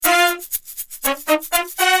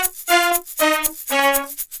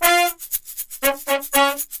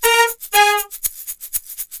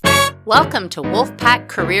Welcome to Wolfpack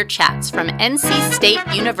Career Chats from NC State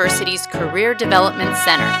University's Career Development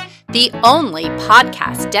Center, the only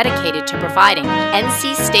podcast dedicated to providing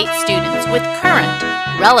NC State students with current,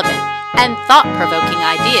 relevant, and thought-provoking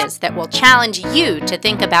ideas that will challenge you to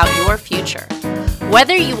think about your future.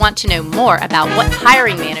 Whether you want to know more about what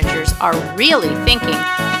hiring managers are really thinking,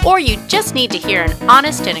 or you just need to hear an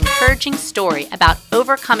honest and encouraging story about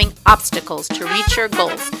overcoming obstacles to reach your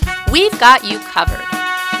goals, we've got you covered.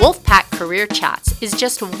 Wolfpack Career Chats is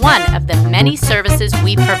just one of the many services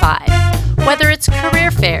we provide. Whether it's career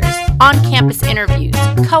fairs, on-campus interviews,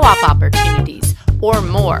 co-op opportunities, or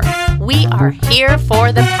more, we are here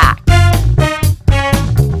for the pack.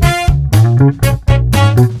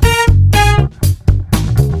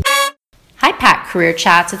 Hi Pack Career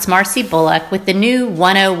Chats, it's Marcy Bullock with the new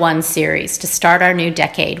 101 series to start our new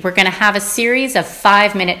decade. We're going to have a series of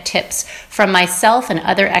 5-minute tips from myself and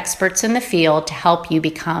other experts in the field to help you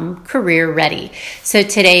become career ready. So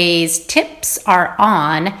today's tips are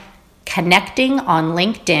on connecting on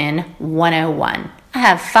LinkedIn 101. I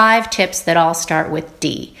have 5 tips that all start with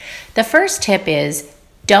D. The first tip is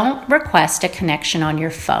don't request a connection on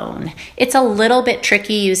your phone. It's a little bit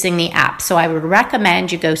tricky using the app, so I would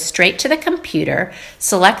recommend you go straight to the computer,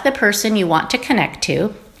 select the person you want to connect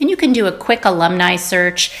to, and you can do a quick alumni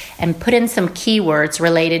search and put in some keywords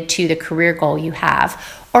related to the career goal you have.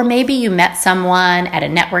 Or maybe you met someone at a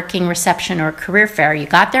networking reception or a career fair, you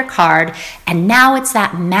got their card, and now it's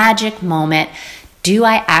that magic moment. Do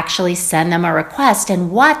I actually send them a request,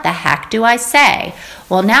 and what the heck do I say?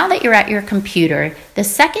 Well, now that you're at your computer, the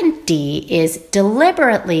second D is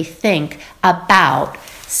deliberately think about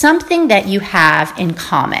something that you have in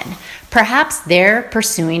common. Perhaps they're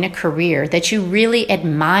pursuing a career that you really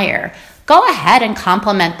admire. Go ahead and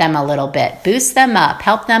compliment them a little bit, boost them up,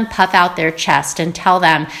 help them puff out their chest and tell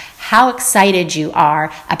them how excited you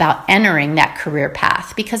are about entering that career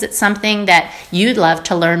path because it's something that you'd love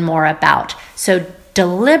to learn more about. So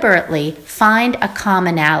deliberately find a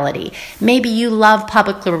commonality. Maybe you love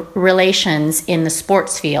public relations in the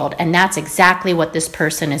sports field, and that's exactly what this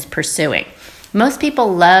person is pursuing. Most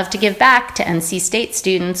people love to give back to NC State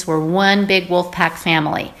students. We're one big Wolfpack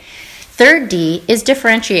family. Third D is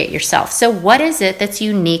differentiate yourself. So what is it that's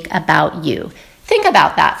unique about you? Think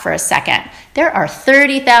about that for a second. There are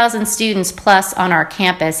 30,000 students plus on our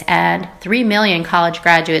campus and 3 million college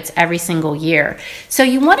graduates every single year. So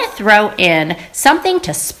you want to throw in something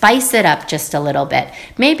to spice it up just a little bit.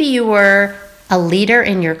 Maybe you were a leader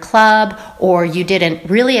in your club, or you did a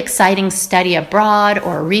really exciting study abroad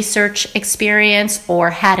or research experience, or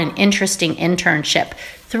had an interesting internship.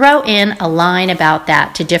 Throw in a line about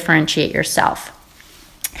that to differentiate yourself.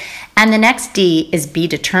 And the next D is be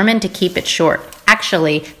determined to keep it short.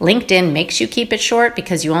 Actually, LinkedIn makes you keep it short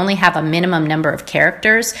because you only have a minimum number of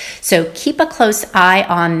characters. So keep a close eye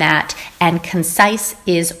on that. And concise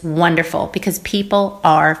is wonderful because people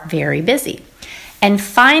are very busy. And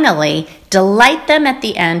finally, delight them at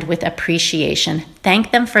the end with appreciation.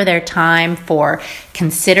 Thank them for their time, for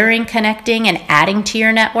considering connecting and adding to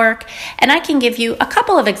your network. And I can give you a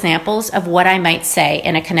couple of examples of what I might say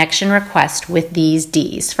in a connection request with these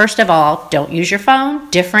Ds. First of all, don't use your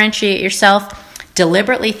phone. Differentiate yourself.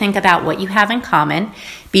 Deliberately think about what you have in common.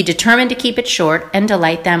 Be determined to keep it short and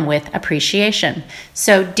delight them with appreciation.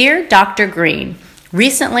 So, dear Dr. Green,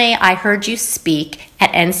 recently I heard you speak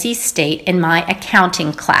at NC State in my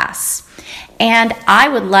accounting class, and I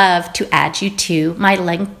would love to add you to my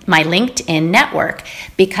LinkedIn network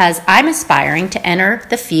because I'm aspiring to enter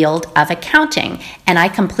the field of accounting, and I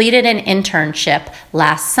completed an internship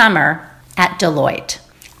last summer at Deloitte.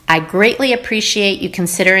 I greatly appreciate you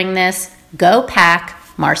considering this. Go Pack,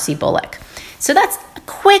 Marcy Bullock. So that's a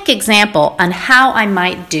quick example on how I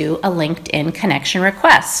might do a LinkedIn connection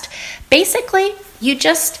request. Basically, you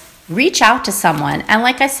just reach out to someone. And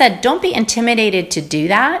like I said, don't be intimidated to do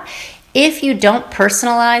that. If you don't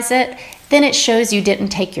personalize it, then it shows you didn't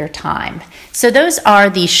take your time. So those are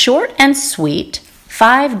the short and sweet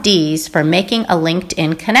 5 Ds for making a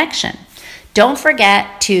LinkedIn connection. Don't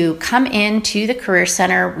forget to come into the Career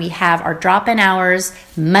Center. We have our drop-in hours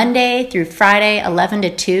Monday through Friday, 11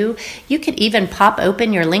 to 2. You could even pop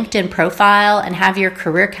open your LinkedIn profile and have your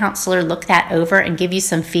career counselor look that over and give you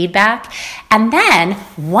some feedback. And then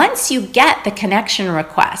once you get the connection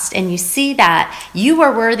request and you see that you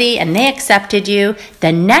were worthy and they accepted you,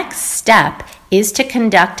 the next step is to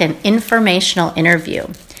conduct an informational interview.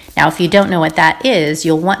 Now, if you don't know what that is,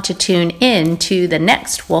 you'll want to tune in to the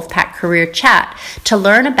next Wolfpack Career Chat to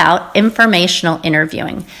learn about informational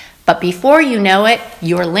interviewing. But before you know it,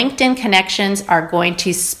 your LinkedIn connections are going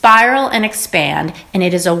to spiral and expand, and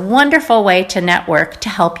it is a wonderful way to network to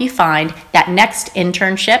help you find that next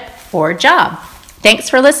internship or job. Thanks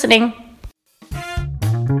for listening.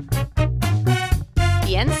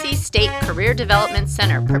 The NC State Career Development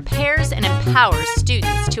Center prepares and empowers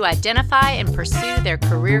students to identify and pursue their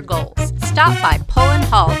career goals. Stop by Pullen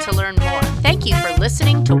Hall to learn more. Thank you for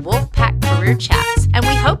listening to Wolfpack Career Chats, and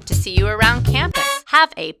we hope to see you around campus.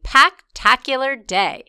 Have a pack-tacular day.